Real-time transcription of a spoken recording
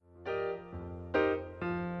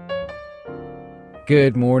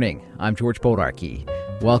Good morning. I'm George Bodarky.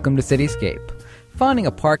 Welcome to Cityscape. Finding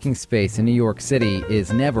a parking space in New York City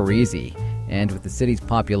is never easy, and with the city's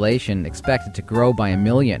population expected to grow by 1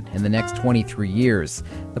 million in the next 23 years,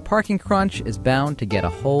 the parking crunch is bound to get a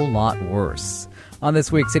whole lot worse. On this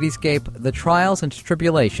week's Cityscape, the trials and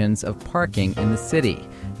tribulations of parking in the city,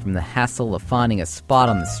 from the hassle of finding a spot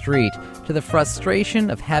on the street to the frustration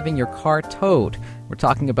of having your car towed. We're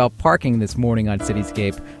talking about parking this morning on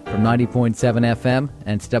Cityscape from 90.7 FM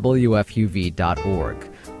and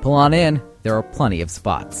WFUV.org. Pull on in, there are plenty of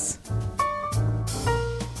spots.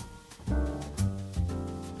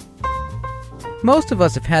 Most of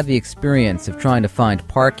us have had the experience of trying to find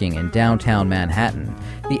parking in downtown Manhattan.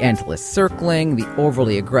 The endless circling, the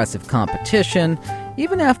overly aggressive competition.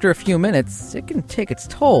 Even after a few minutes, it can take its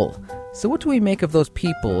toll. So what do we make of those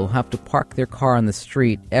people who have to park their car on the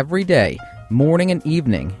street every day, morning and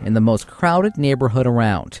evening, in the most crowded neighborhood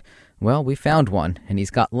around? Well, we found one, and he's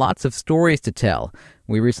got lots of stories to tell.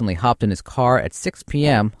 We recently hopped in his car at 6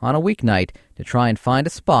 p.m. on a weeknight to try and find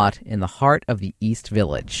a spot in the heart of the East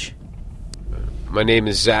Village. My name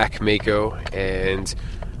is Zach Mako, and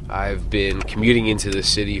I've been commuting into the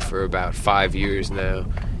city for about 5 years now,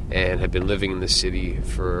 and have been living in the city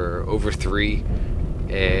for over 3,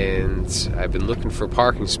 and I've been looking for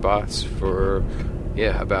parking spots for,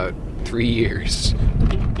 about 3 years.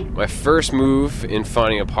 My first move in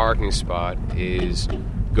finding a parking spot is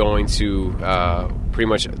going to pretty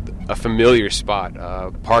much a familiar spot.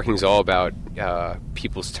 Parking's all about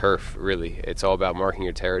people's turf, really. It's all about marking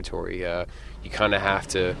your territory. You kind of have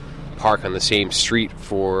to park on the same street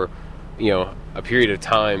for, a period of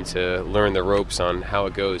time to learn the ropes on how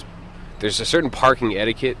it goes. There's a certain parking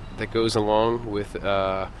etiquette that goes along with,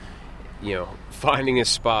 finding a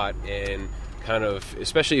spot, and kind of,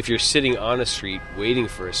 especially if you're sitting on a street waiting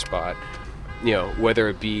for a spot, whether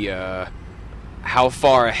it be how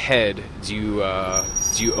far ahead do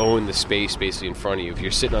you own the space basically in front of you. If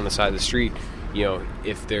you're sitting on the side of the street,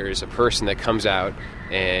 if there's a person that comes out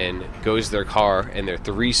and goes to their car and they're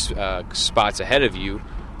 3 spots ahead of you,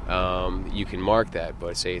 you can mark that.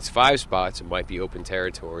 But say it's 5 spots, it might be open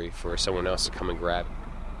territory for someone else to come and grab it.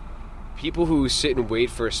 People who sit and wait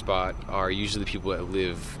for a spot are usually the people that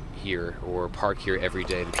live here or park here every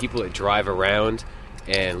day. The people that drive around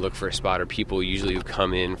and look for a spot are people usually who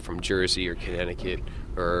come in from Jersey or Connecticut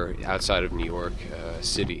or outside of New York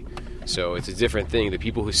City. So it's a different thing. The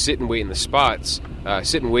people who sit and wait in the spots,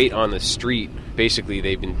 sit and wait on the street, basically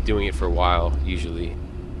they've been doing it for a while, usually.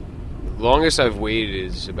 The longest I've waited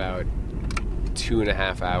is about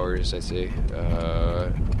 2.5 hours, I'd say,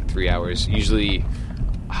 3 hours. Usually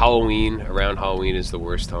around Halloween is the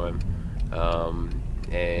worst time.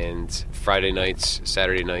 And Friday nights,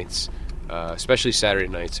 Saturday nights, especially Saturday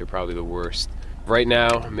nights are probably the worst. Right now,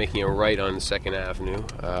 I'm making a right on 2nd Avenue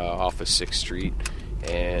off of 6th Street,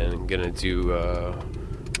 and going to do a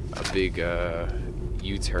big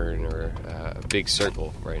U-turn or a big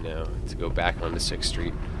circle right now to go back onto 6th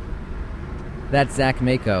Street. That's Zach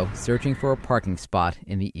Mako searching for a parking spot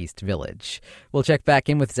in the East Village. We'll check back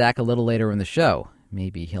in with Zach a little later in the show.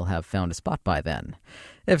 Maybe he'll have found a spot by then.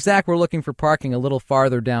 If Zach were looking for parking a little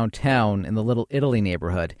farther downtown in the Little Italy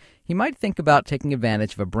neighborhood, he might think about taking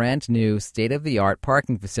advantage of a brand new, state-of-the-art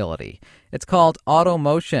parking facility. It's called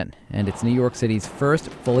AutoMotion, and it's New York City's first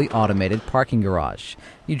fully automated parking garage.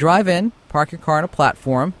 You drive in, park your car on a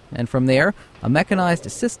platform, and from there, a mechanized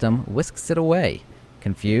system whisks it away.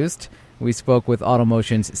 Confused? We spoke with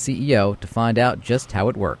AutoMotion's CEO to find out just how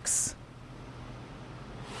it works.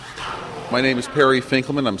 My name is Perry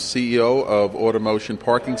Finkelman. I'm CEO of AutoMotion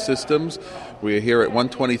Parking Systems. We are here at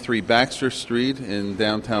 123 Baxter Street in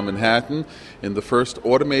downtown Manhattan in the first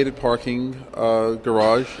automated parking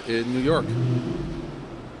garage in New York.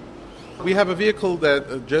 We have a vehicle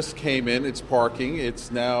that just came in. It's parking.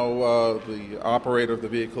 It's now the operator of the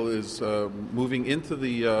vehicle is moving into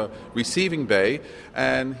the receiving bay,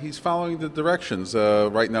 and he's following the directions.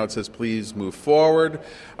 Right now it says, please move forward.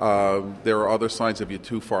 There are other signs of you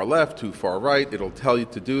too far left, too far right. It'll tell you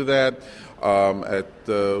to do that. At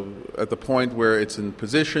the point where it's in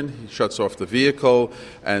position, he shuts off the vehicle,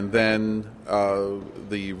 and then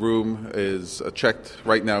the room is checked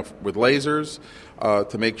right now with lasers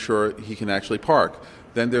to make sure he can actually park.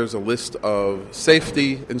 Then there's a list of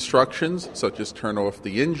safety instructions, such as turn off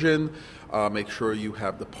the engine, make sure you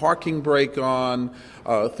have the parking brake on,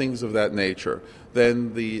 things of that nature.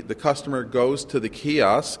 Then the customer goes to the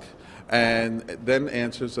kiosk and then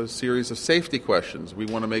answers a series of safety questions. We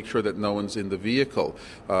want to make sure that no one's in the vehicle,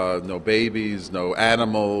 no babies, no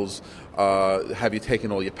animals, have you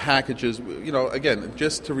taken all your packages? You know, again,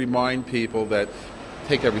 just to remind people that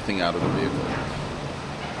take everything out of the vehicle.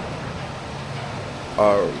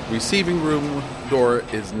 Receiving room door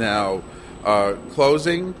is now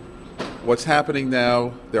closing. What's happening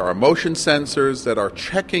now, there are motion sensors that are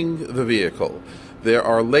checking the vehicle. There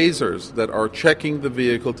are lasers that are checking the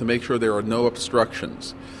vehicle to make sure there are no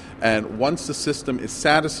obstructions. And once the system is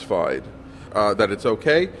satisfied that it's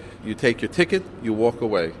okay, you take your ticket, you walk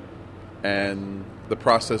away, and the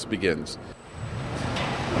process begins.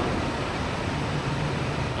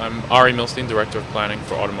 I'm Ari Milstein, Director of Planning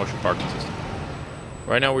for Automotion Parking System.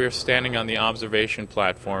 Right now we are standing on the observation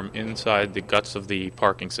platform inside the guts of the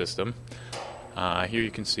parking system. Here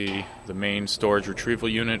you can see the main storage retrieval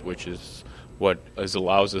unit, which is what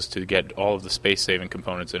allows us to get all of the space-saving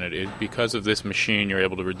components in it. Because of this machine, you're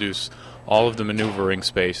able to reduce all of the maneuvering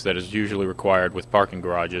space that is usually required with parking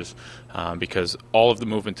garages, because all of the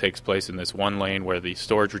movement takes place in this one lane where the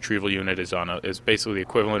storage retrieval unit is basically the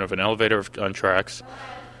equivalent of an elevator on tracks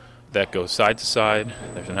that goes side to side.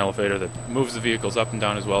 There's an elevator that moves the vehicles up and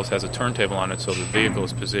down, as well as has a turntable on it so the vehicle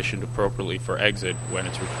is positioned appropriately for exit when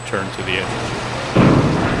it's returned to the entrance.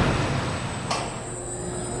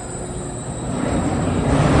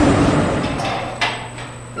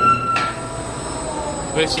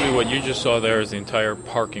 Basically what you just saw there is the entire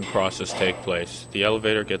parking process take place. The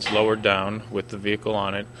elevator gets lowered down with the vehicle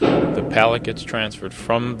on it. The pallet gets transferred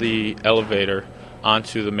from the elevator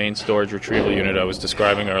onto the main storage retrieval unit I was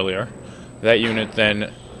describing earlier. That unit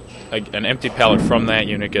then, an empty pallet from that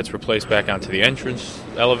unit gets replaced back onto the entrance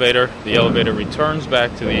elevator. The elevator returns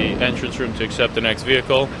back to the entrance room to accept the next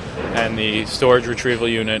vehicle, and the storage retrieval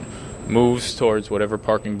unit moves towards whatever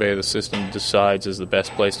parking bay the system decides is the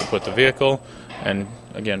best place to put the vehicle, and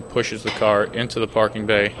again pushes the car into the parking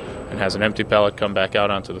bay and has an empty pallet come back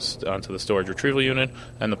out onto the storage retrieval unit,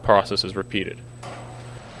 and the process is repeated.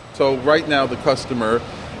 So right now the customer,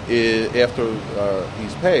 after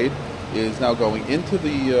he's paid, is now going into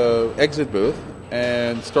the exit booth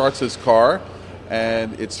and starts his car,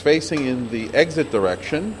 and it's facing in the exit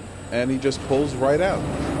direction, and he just pulls right out.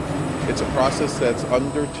 It's a process that's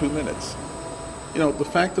under 2 minutes. You know, the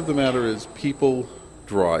fact of the matter is people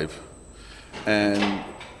drive. And,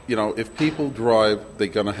 you know, if people drive, they're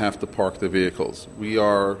going to have to park their vehicles. We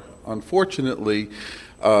are, unfortunately,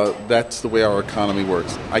 that's the way our economy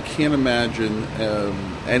works. I can't imagine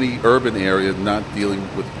any urban area not dealing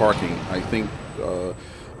with parking. I think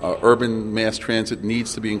urban mass transit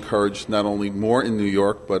needs to be encouraged, not only more in New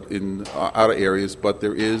York, but in outer areas, but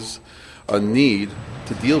there is a need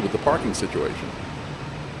to deal with the parking situation.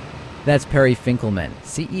 That's Perry Finkelman,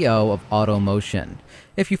 CEO of AutoMotion.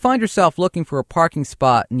 If you find yourself looking for a parking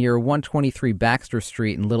spot near 123 Baxter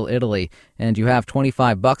Street in Little Italy and you have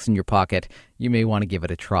 $25 in your pocket, you may want to give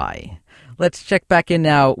it a try. Let's check back in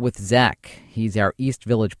now with Zach. He's our East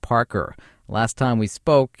Village parker. Last time we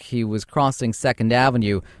spoke, he was crossing 2nd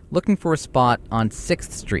Avenue looking for a spot on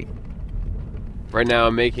 6th Street. Right now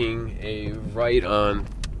I'm making a right on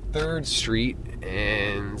 3rd Street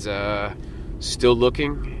and still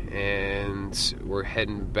looking, and we're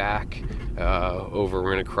heading back over.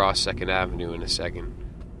 We're going to cross 2nd Avenue in a second.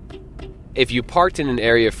 If you parked in an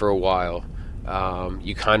area for a while,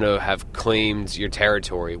 you kind of have claimed your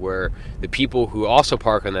territory, where the people who also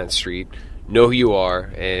park on that street know who you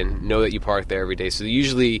are and know that you park there every day. So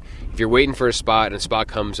usually, if you're waiting for a spot and a spot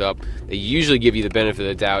comes up, they usually give you the benefit of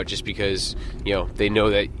the doubt just because, you know, they know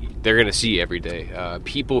that they're going to see you every day.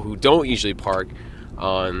 People who don't usually park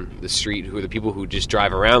on the street, who are the people who just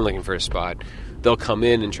drive around looking for a spot, they'll come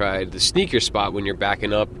in and try to sneak your spot when you're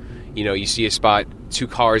backing up. You know, you see a spot 2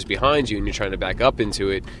 cars behind you and you're trying to back up into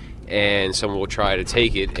it, and someone will try to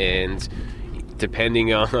take it, and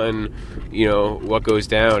depending on, you know, what goes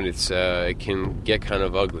down, it can get kind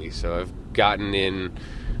of ugly. So I've gotten in,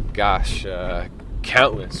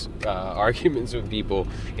 countless arguments with people,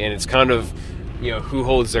 and it's kind of, you know, who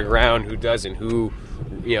holds their ground, who doesn't, who,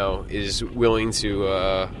 you know, is willing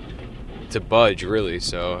to budge, really.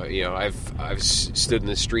 So, you know, I've stood in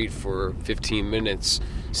the street for 15 minutes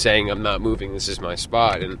saying I'm not moving, this is my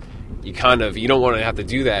spot, and you don't want to have to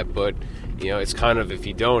do that, but, you know, it's kind of, if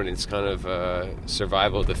you don't, it's kind of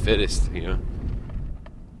survival of the fittest, you know.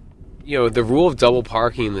 You know, the rule of double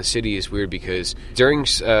parking in the city is weird because during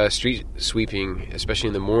street sweeping, especially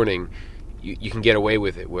in the morning, you can get away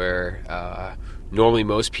with it, where normally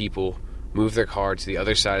most people move their car to the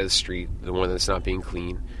other side of the street, the one that's not being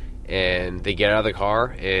cleaned, and they get out of the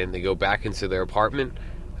car and they go back into their apartment,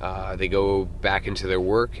 they go back into their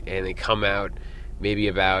work, and they come out maybe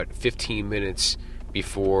about 15 minutes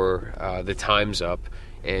before the time's up.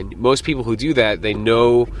 And most people who do that, they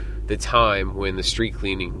know the time when the street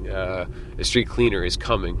cleaner is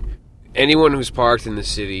coming. anyone who's parked in the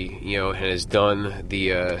city, and has done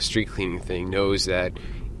the street cleaning thing knows that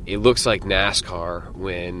it looks like NASCAR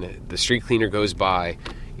when the street cleaner goes by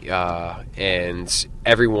and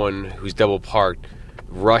everyone who's double parked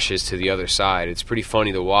rushes to the other side. It's pretty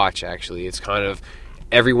funny to watch, actually. It's kind of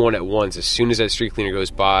everyone at once. As soon as that street cleaner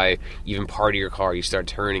goes by, even part of your car, you start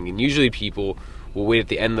turning. And usually people will wait at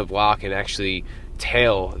the end of the block and actually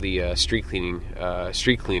tail the street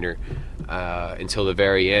cleaner until the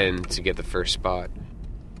very end to get the first spot.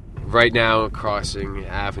 Right now, crossing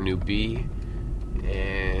Avenue B,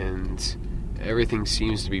 and everything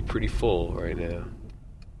seems to be pretty full right now.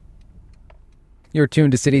 You're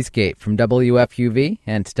tuned to Cityscape from WFUV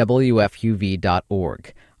and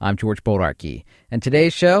WFUV.org. I'm George Bodarky, and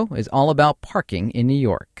today's show is all about parking in New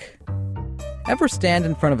York. Ever stand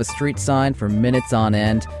in front of a street sign for minutes on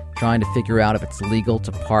end, trying to figure out if it's legal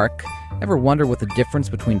to park? Ever wonder what the difference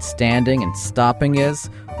between standing and stopping is?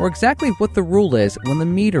 Or exactly what the rule is when the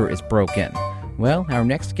meter is broken? Well, our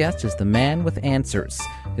next guest is the man with answers.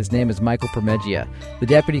 His name is Michael Permegia, the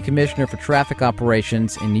Deputy Commissioner for Traffic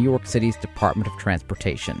Operations in New York City's Department of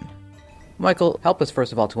Transportation. Michael, help us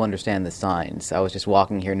first of all to understand the signs. I was just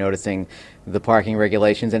walking here noticing the parking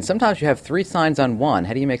regulations, and sometimes you have 3 signs on one.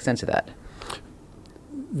 How do you make sense of that?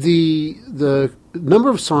 The number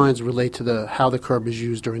of signs relate to how the curb is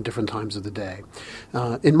used during different times of the day.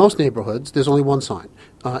 In most neighborhoods, there's only one sign,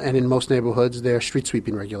 and in most neighborhoods, there are street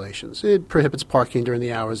sweeping regulations. It prohibits parking during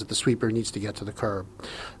the hours that the sweeper needs to get to the curb.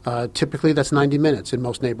 Typically, that's 90 minutes in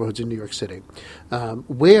most neighborhoods in New York City.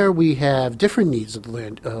 Where we have different needs of the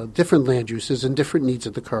land, different land uses and different needs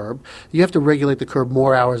of the curb, you have to regulate the curb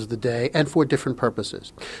more hours of the day and for different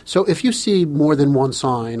purposes. So if you see more than one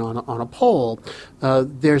sign on a pole,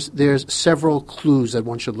 there's several clues that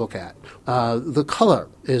one should look at. The color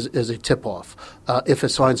is a tip-off. If a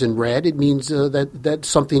sign's in red, it means that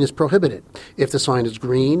something is prohibited. If the sign is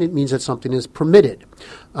green, it means that something is permitted.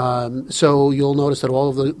 So you'll notice that all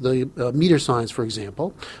of the meter signs, for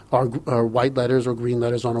example, are white letters or green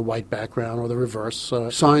letters on a white background, or the reverse.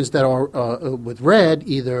 Signs that are with red,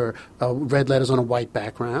 either red letters on a white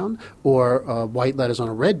background or white letters on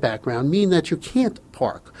a red background, mean that you can't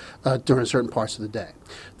park during certain parts of the day.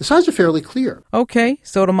 The signs are fairly clear. Okay,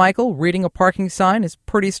 so to Michael, reading a parking sign is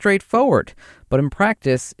pretty straightforward. But in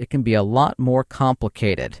practice, it can be a lot more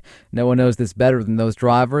complicated. No one knows this better than those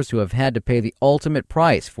drivers who have had to pay the ultimate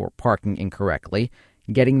price for parking incorrectly,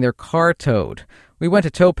 getting their car towed. We went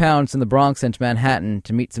to tow pounds in the Bronx and Manhattan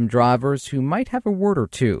to meet some drivers who might have a word or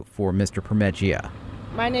two for Mr. Permegia.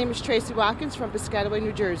 My name is Tracy Watkins from Piscataway,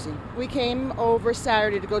 New Jersey. We came over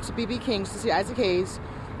Saturday to go to B.B. King's to see Isaac Hayes.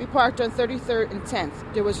 We parked on 33rd and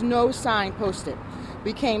 10th. There was no sign posted.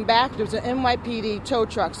 We came back. There was an NYPD tow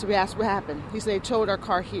truck, so we asked what happened. He said they towed our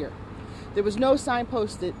car here. There was no sign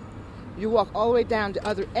posted. You walk all the way down the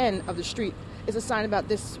other end of the street. It's a sign about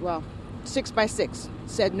this, 6x6,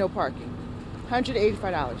 said no parking.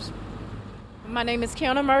 $185. My name is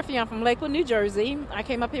Kiana Murphy. I'm from Lakewood, New Jersey. I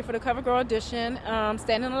came up here for the Cover Girl audition,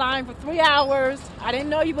 standing in line for 3 hours. I didn't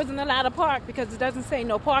know you wasn't allowed to park because it doesn't say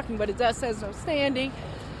no parking, but it does say no standing.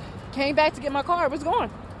 Came back to get my car. It was gone.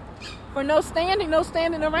 For no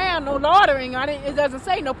standing around, no loitering. It doesn't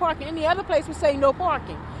say no parking. Any other place would say no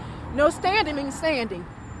parking. No standing means standing.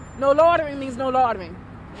 No loitering means no loitering.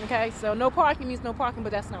 Okay, so no parking means no parking,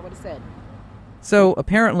 but that's not what it said. So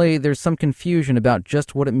apparently there's some confusion about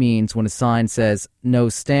just what it means when a sign says no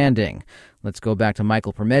standing. Let's go back to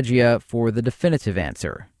Michael Permegia for the definitive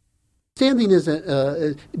answer. Standing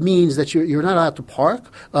means that you're not allowed to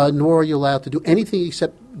park, nor are you allowed to do anything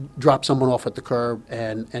except drop someone off at the curb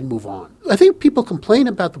and move on. I think people complain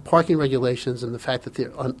about the parking regulations and the fact that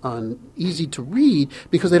they're uneasy to read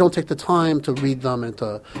because they don't take the time to read them and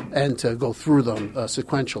to go through them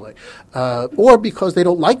sequentially, or because they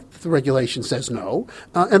don't like the regulation says no,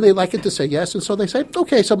 and they like it to say yes, and so they say,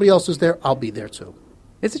 okay, somebody else is there, I'll be there too.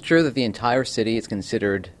 Is it true that the entire city is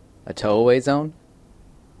considered a tow-away zone?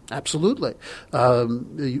 Absolutely.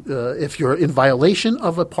 If you're in violation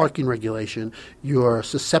of a parking regulation, you're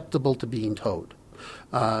susceptible to being towed.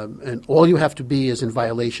 And all you have to be is in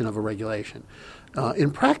violation of a regulation.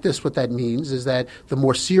 In practice, what that means is that the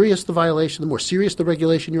more serious the violation, the more serious the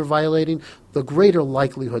regulation you're violating, the greater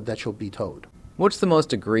likelihood that you'll be towed. What's the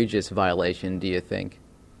most egregious violation, do you think?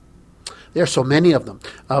 There are so many of them,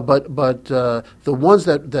 but the ones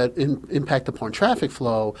that impact upon traffic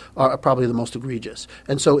flow are probably the most egregious.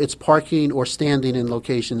 And so it's parking or standing in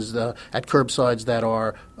locations at curbsides that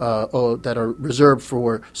are or that are reserved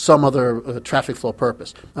for some other traffic flow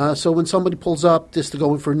purpose. So when somebody pulls up just to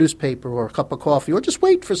go in for a newspaper or a cup of coffee or just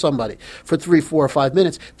wait for somebody for 3, 4, or 5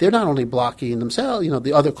 minutes, they're not only blocking themselves,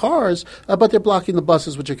 the other cars, but they're blocking the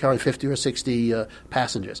buses which are carrying 50 or 60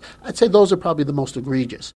 passengers. I'd say those are probably the most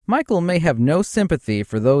egregious. Michael may have no sympathy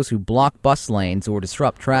for those who block bus lanes or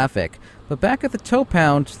disrupt traffic, but back at the tow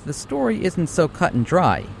pound, the story isn't so cut and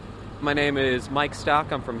dry. My name is Mike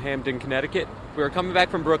Stock. I'm from Hamden, Connecticut. We were coming back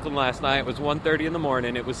from Brooklyn last night. It was 1:30 in the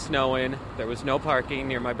morning. It was snowing. There was no parking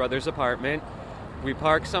near my brother's apartment. We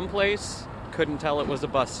parked someplace. Couldn't tell it was a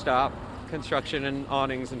bus stop. Construction and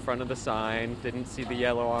awnings in front of the sign. Didn't see the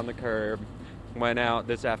yellow on the curb. Went out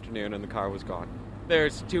this afternoon and the car was gone.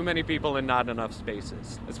 There's too many people and not enough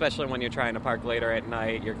spaces. Especially when you're trying to park later at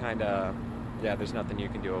night. You're there's nothing you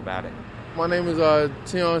can do about it. My name is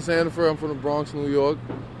Tion Sandiford. I'm from the Bronx, New York.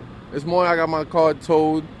 This morning I got my car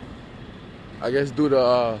towed, I guess due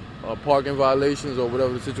to parking violations or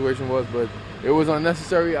whatever the situation was, but it was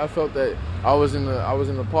unnecessary. I felt that I was in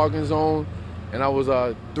the parking zone, and I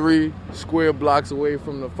was 3 square blocks away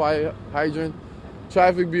from the fire hydrant.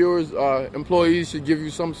 Traffic bureaus, employees should give you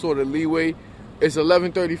some sort of leeway. It's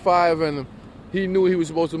 11:35, and he knew he was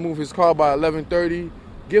supposed to move his car by 11:30.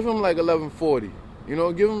 Give him like 11:40.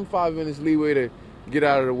 Give him 5 minutes leeway to get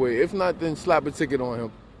out of the way. If not, then slap a ticket on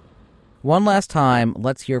him. One last time,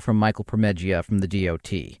 let's hear from Michael Promeggia from the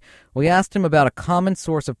DOT. We asked him about a common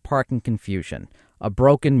source of parking confusion, a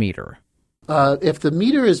broken meter. If the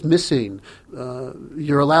meter is missing,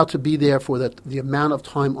 you're allowed to be there for the amount of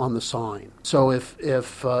time on the sign. So if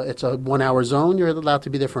it's a 1-hour zone, you're allowed to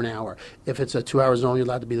be there for an hour. If it's a 2-hour zone, you're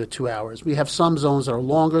allowed to be there 2 hours. We have some zones that are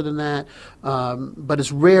longer than that, but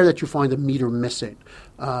it's rare that you find a meter missing.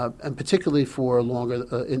 And particularly for longer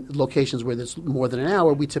in locations where there's more than an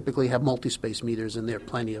hour, we typically have multi-space meters, and there are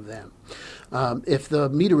plenty of them. If the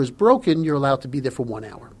meter is broken, you're allowed to be there for 1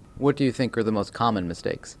 hour. What do you think are the most common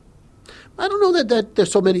mistakes? I don't know that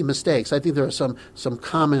there's so many mistakes. I think there are some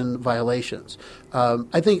common violations.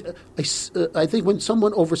 I think when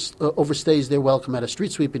someone overstays their welcome at a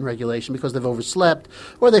street sweeping regulation because they've overslept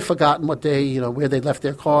or they've forgotten what day, where they left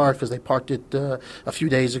their car because they parked it a few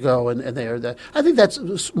days ago and they're there. I think that's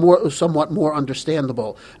somewhat more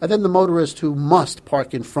understandable. And then the motorist who must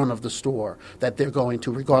park in front of the store that they're going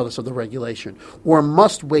to, regardless of the regulation, or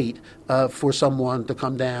must wait for someone to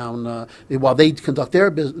come down while they conduct their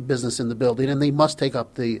business in the building, and they must take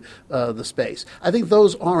up the space. I think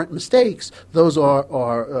those aren't mistakes. Those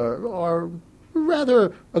are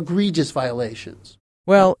rather egregious violations.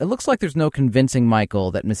 Well, it looks like there's no convincing Michael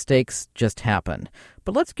that mistakes just happen.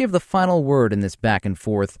 But let's give the final word in this back and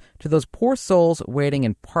forth to those poor souls waiting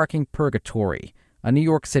in parking purgatory, a New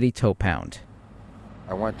York City tow pound.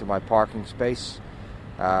 I went to my parking space,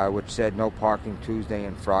 which said no parking Tuesday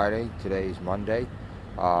and Friday. Today's Monday,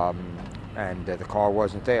 and the car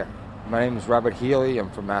wasn't there. My name is Robert Healy. I'm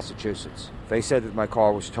from Massachusetts. They said that my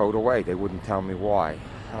car was towed away. They wouldn't tell me why.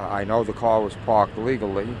 I know the car was parked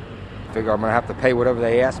legally. I figure I'm going to have to pay whatever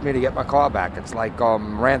they asked me to get my car back. It's like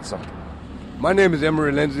ransom. My name is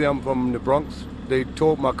Emery Lindsay. I'm from the Bronx. They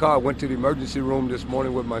towed my car. I went to the emergency room this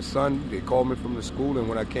morning with my son. They called me from the school, and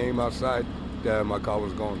when I came outside, my car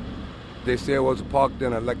was gone. They said it was parked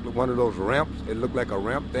in one of those ramps. It looked like a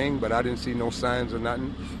ramp thing, but I didn't see no signs or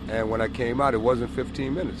nothing. And when I came out, it wasn't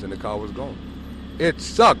 15 minutes, and the car was gone. It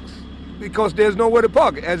sucks because there's nowhere to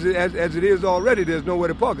park. As it is already, there's nowhere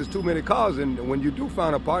to park. There's too many cars, and when you do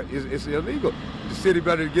find a park, it's illegal. The city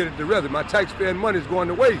better get it together. My taxpayer money is going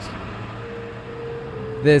to waste.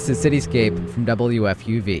 This is Cityscape from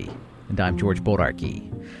WFUV, and I'm George Bodarky.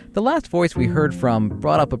 The last voice we heard from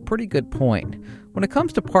brought up a pretty good point. When it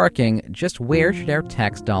comes to parking, just where should our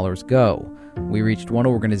tax dollars go? We reached one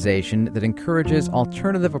organization that encourages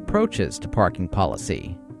alternative approaches to parking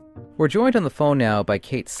policy. We're joined on the phone now by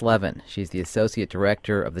Kate Slevin. She's the Associate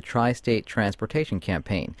Director of the Tri-State Transportation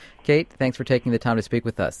Campaign. Kate, thanks for taking the time to speak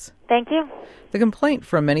with us. Thank you. The complaint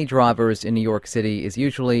from many drivers in New York City is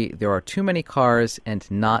usually there are too many cars and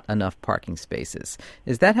not enough parking spaces.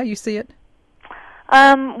 Is that how you see it?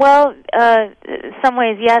 Some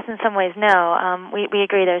ways yes, in some ways no. We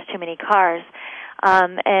agree there's too many cars,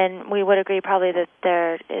 and we would agree probably that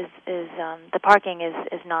there is the parking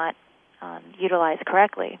is not utilized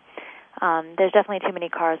correctly. There's definitely too many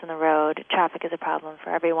cars on the road. Traffic is a problem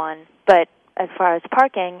for everyone. But as far as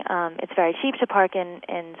parking, it's very cheap to park in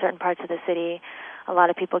certain parts of the city. A lot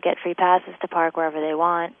of people get free passes to park wherever they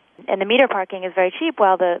want. And the meter parking is very cheap,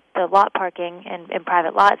 while the lot parking in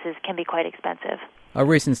private lots can be quite expensive. A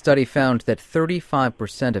recent study found that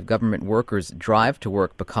 35% of government workers drive to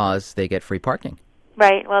work because they get free parking.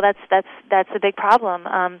 Right. Well, that's a big problem.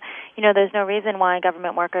 There's no reason why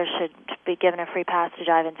government workers should be given a free pass to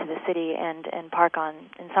drive into the city and park on,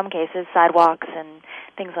 in some cases, sidewalks and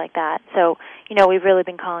things like that. So, we've really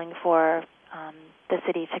been calling for the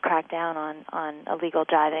city to crack down on illegal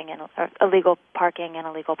driving and illegal parking and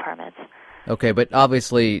illegal permits. Okay, but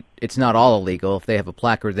obviously it's not all illegal. If they have a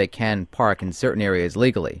placard, they can park in certain areas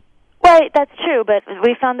legally. Right, that's true, but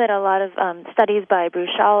we found that a lot of studies by Bruce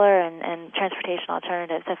Schaller and Transportation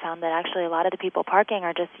Alternatives have found that actually a lot of the people parking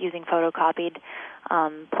are just using photocopied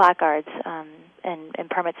placards and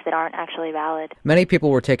permits that aren't actually valid. Many people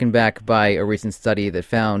were taken back by a recent study that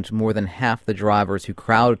found more than half the drivers who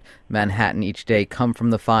crowd Manhattan each day come from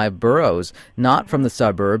the 5 boroughs, not from the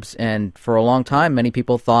suburbs, and for a long time many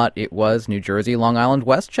people thought it was New Jersey, Long Island,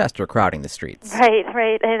 Westchester crowding the streets. Right.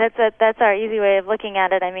 And that's our easy way of looking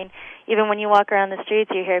at it. I mean, even when you walk around the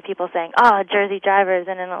streets, you hear people saying, Jersey drivers,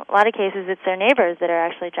 and in a lot of cases it's their neighbors that are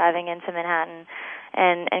actually driving into Manhattan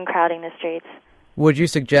and crowding the streets. Would you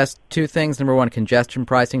suggest 2 things? Number 1, congestion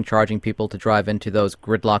pricing, charging people to drive into those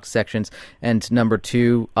gridlocked sections, and number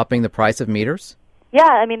 2, upping the price of meters? Yeah,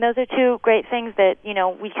 I mean, those are 2 great things that,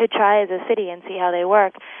 we could try as a city and see how they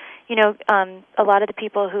work. A lot of the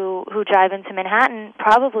people who drive into Manhattan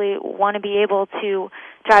probably want to be able to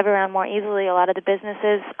drive around more easily. A lot of the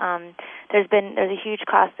businesses, there's a huge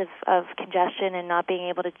cost of congestion and not being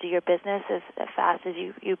able to do your business as fast as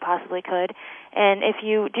you possibly could. And if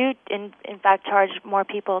you do, in fact, charge more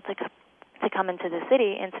people to come into the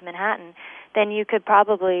city, into Manhattan, then you could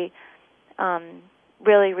probably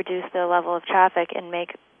really reduce the level of traffic and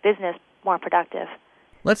make business more productive.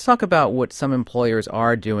 Let's talk about what some employers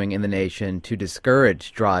are doing in the nation to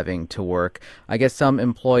discourage driving to work. I guess some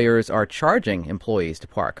employers are charging employees to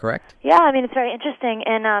park, correct? Yeah, I mean, it's very interesting.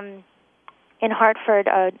 In Hartford,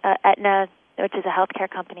 Aetna, which is a healthcare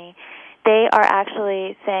company, they are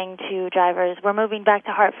actually saying to drivers, we're moving back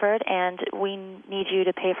to Hartford and we need you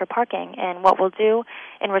to pay for parking. And what we'll do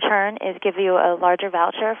in return is give you a larger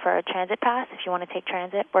voucher for a transit pass if you want to take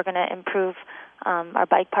transit. We're going to improve our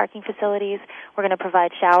bike parking facilities. We're going to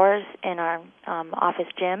provide showers in our office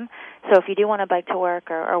gym. So if you do want to bike to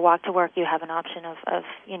work or walk to work, you have an option of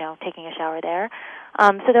taking a shower there.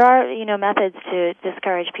 So there are, methods to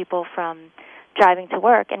discourage people from driving to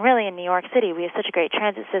work. And really in New York City, we have such a great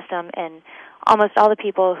transit system, and almost all the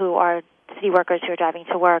people who are city workers who are driving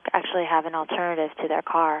to work actually have an alternative to their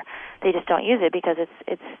car. They just don't use it because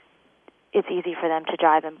it's easy for them to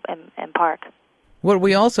drive and park. What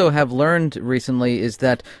we also have learned recently is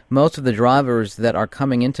that most of the drivers that are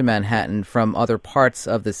coming into Manhattan from other parts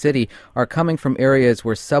of the city are coming from areas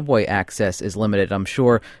where subway access is limited. I'm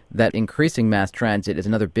sure that increasing mass transit is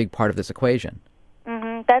another big part of this equation.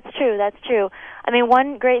 Mm-hmm. That's true. I mean,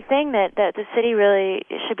 one great thing that the city really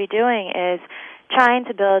should be doing is trying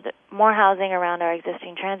to build more housing around our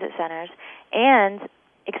existing transit centers and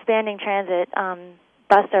expanding transit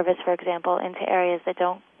bus service, for example, into areas that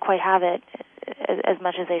don't quite have it as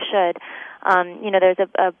much as they should. There's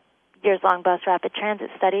a years-long bus rapid transit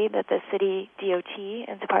study that the city DOT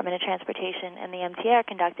and Department of Transportation and the MTA are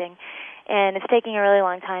conducting, and it's taking a really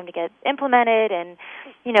long time to get implemented, and,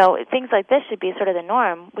 things like this should be sort of the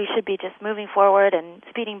norm. We should be just moving forward and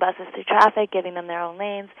speeding buses through traffic, giving them their own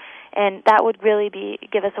lanes, and that would really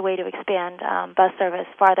give us a way to expand bus service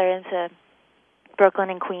farther into Brooklyn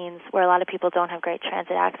and Queens, where a lot of people don't have great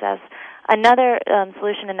transit access. Another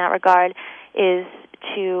solution in that regard is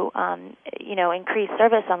to, increase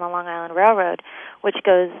service on the Long Island Railroad, which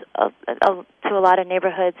goes to a lot of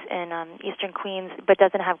neighborhoods in eastern Queens, but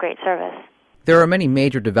doesn't have great service. There are many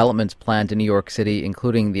major developments planned in New York City,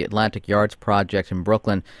 including the Atlantic Yards project in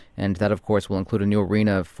Brooklyn, and that, of course, will include a new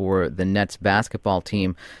arena for the Nets basketball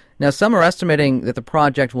team. Now, some are estimating that the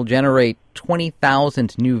project will generate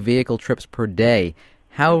 20,000 new vehicle trips per day.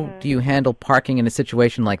 How do you handle parking in a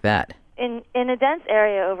situation like that? In a dense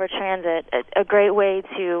area over transit, a great way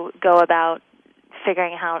to go about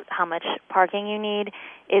figuring out how much parking you need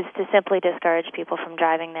is to simply discourage people from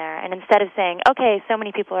driving there. And instead of saying, okay,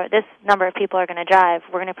 this number of people are going to drive,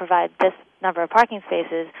 we're going to provide this number of parking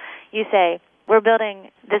spaces, you say, we're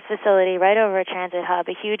building this facility right over a transit hub,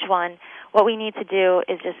 a huge one. What we need to do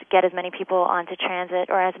is just get as many people onto transit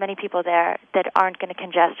or as many people there that aren't going to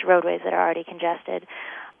congest roadways that are already congested.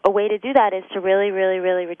 A way to do that is to really, really,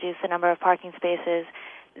 really reduce the number of parking spaces,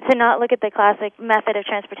 to not look at the classic method of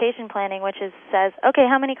transportation planning, which says, okay,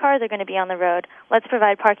 how many cars are going to be on the road? Let's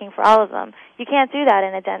provide parking for all of them. You can't do that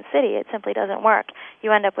in a dense city. It simply doesn't work.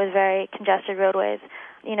 You end up with very congested roadways.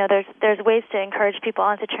 There's ways to encourage people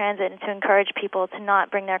onto transit and to encourage people to not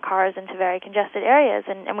bring their cars into very congested areas,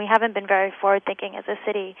 and we haven't been very forward-thinking as a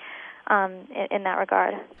city in that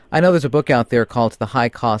regard. I know there's a book out there called The High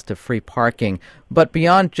Cost of Free Parking, but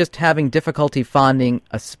beyond just having difficulty finding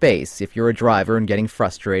a space, if you're a driver and getting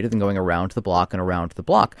frustrated and going around the block and around the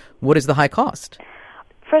block, what is the high cost?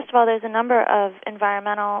 First of all, there's a number of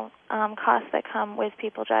environmental costs that come with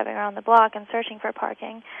people driving around the block and searching for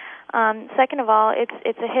parking. Second of all,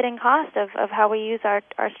 it's a hidden cost of how we use our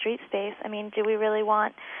street space. I mean, do we really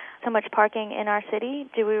want so much parking in our city?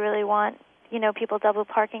 Do we really want people double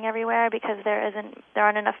parking everywhere because there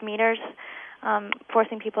aren't enough meters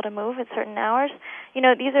forcing people to move at certain hours?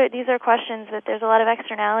 These are questions that there's a lot of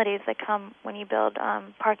externalities that come when you build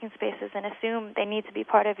parking spaces and assume they need to be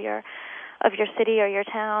part of your city or your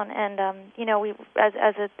town. And we as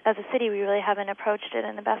a city, we really haven't approached it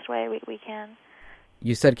in the best way we can.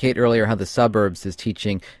 You said, Kate, earlier how the suburbs is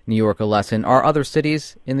teaching New York a lesson. Are other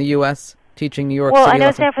cities in the U.S. teaching New York City a lesson? Well, I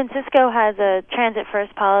know San Francisco has a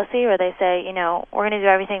transit-first policy where they say, we're going to do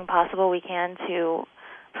everything possible we can to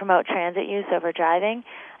promote transit use over driving.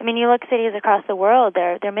 I mean, you look cities across the world,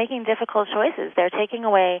 they're making difficult choices. They're taking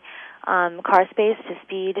away car space to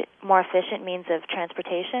speed more efficient means of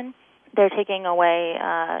transportation. They're taking away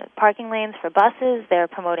parking lanes for buses. They're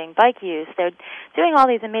promoting bike use. They're doing all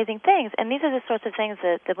these amazing things. And these are the sorts of things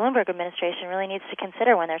that the Bloomberg administration really needs to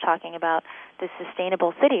consider when they're talking about the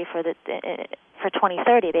sustainable city for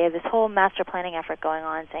 2030. They have this whole master planning effort going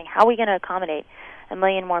on saying, how are we going to accommodate 1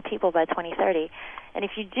 million more people by 2030? And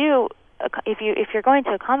if you're going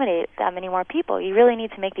to accommodate that many more people, you really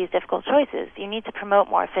need to make these difficult choices. You need to promote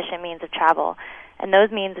more efficient means of travel. And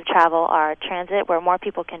those means of travel are transit, where more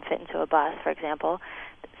people can fit into a bus, for example,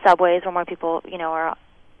 subways, where more people, are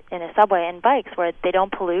in a subway, and bikes, where they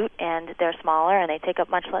don't pollute and they're smaller and they take up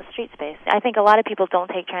much less street space. I think a lot of people don't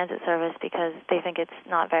take transit service because they think it's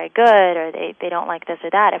not very good or they don't like this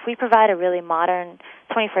or that. If we provide a really modern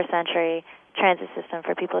 21st century transit system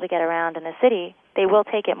for people to get around in the city, they will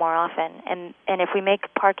take it more often. And if we make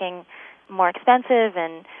parking more expensive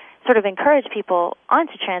and sort of encourage people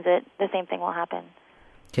onto transit, the same thing will happen.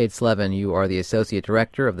 Kate Slevin, you are the Associate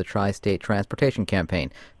Director of the Tri-State Transportation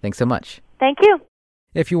Campaign. Thanks so much. Thank you.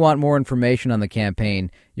 If you want more information on the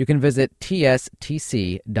campaign, you can visit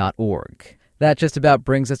tstc.org. That just about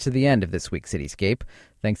brings us to the end of this week's Cityscape.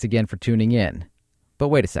 Thanks again for tuning in. But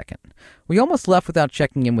wait a second. We almost left without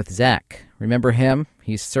checking in with Zach. Remember him?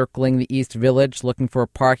 He's circling the East Village looking for a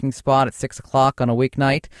parking spot at 6 o'clock on a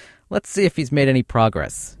weeknight. Let's see if he's made any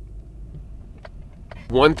progress.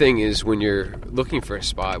 One thing is when you're looking for a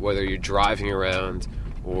spot, whether you're driving around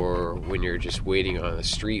or when you're just waiting on the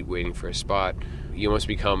street waiting for a spot, you must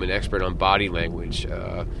become an expert on body language,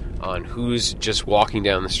 on who's just walking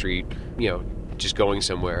down the street, just going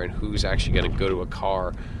somewhere, and who's actually going to go to a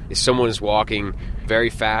car. If someone is walking very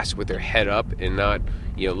fast with their head up and not,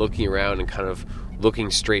 looking around and kind of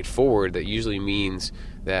looking straight forward, that usually means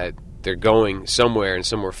that they're going somewhere and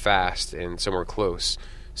somewhere fast and somewhere close.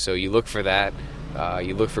 So you look for that.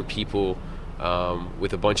 You look for people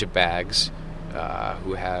with a bunch of bags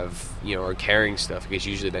who have, are carrying stuff, because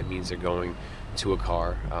usually that means they're going to a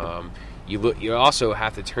car. You also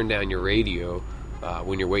have to turn down your radio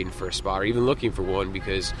when you're waiting for a spot or even looking for one,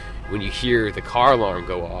 because when you hear the car alarm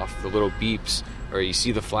go off, the little beeps, or you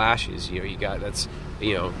see the flashes, that's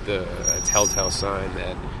the telltale sign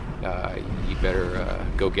that you better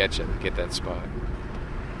go get that spot.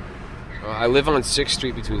 I live on 6th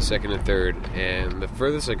Street between 2nd and 3rd, and the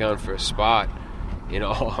furthest I've gone for a spot, in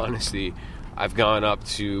all honesty, I've gone up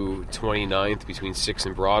to 29th between 6th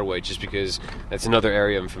and Broadway, just because that's another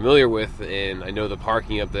area I'm familiar with, and I know the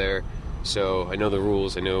parking up there, so I know the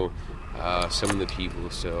rules, I know some of the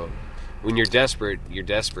people. So when you're desperate, you're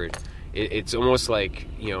desperate. It's almost like,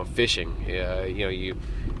 fishing.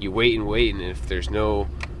 You wait and wait, and if there's no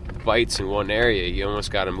bites in one area, you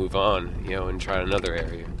almost got to move on, and try another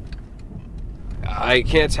area. I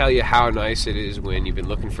can't tell you how nice it is when you've been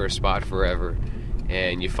looking for a spot forever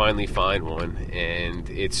and you finally find one, and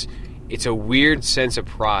it's a weird sense of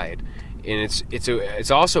pride, and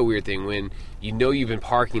it's also a weird thing when you've been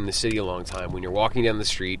parking in the city a long time, when you're walking down the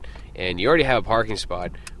street and you already have a parking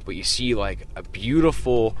spot, but you see like a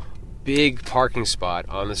beautiful big parking spot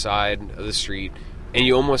on the side of the street, and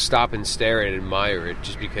you almost stop and stare and admire it,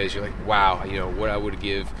 just because you're like, wow, what I would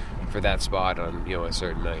give for that spot on a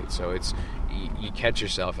certain night. So you catch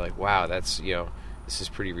yourself like, wow, that's this is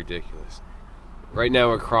pretty ridiculous. Right now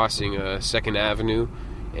we're crossing 2nd Avenue,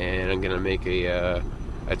 and I'm gonna make a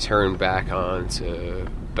turn back onto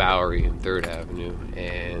Bowery and 3rd Avenue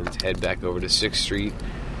and head back over to 6th Street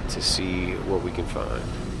to see what we can find.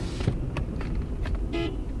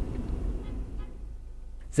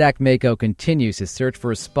 Zach Mako continues his search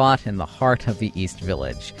for a spot in the heart of the East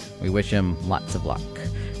Village. We wish him lots of luck.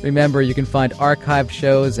 Remember, you can find archived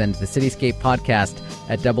shows and the Cityscape podcast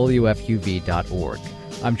at WFUV.org.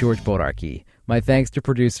 I'm George Bodarky. My thanks to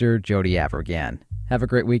producer Jody Avergan. Have a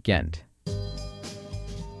great weekend.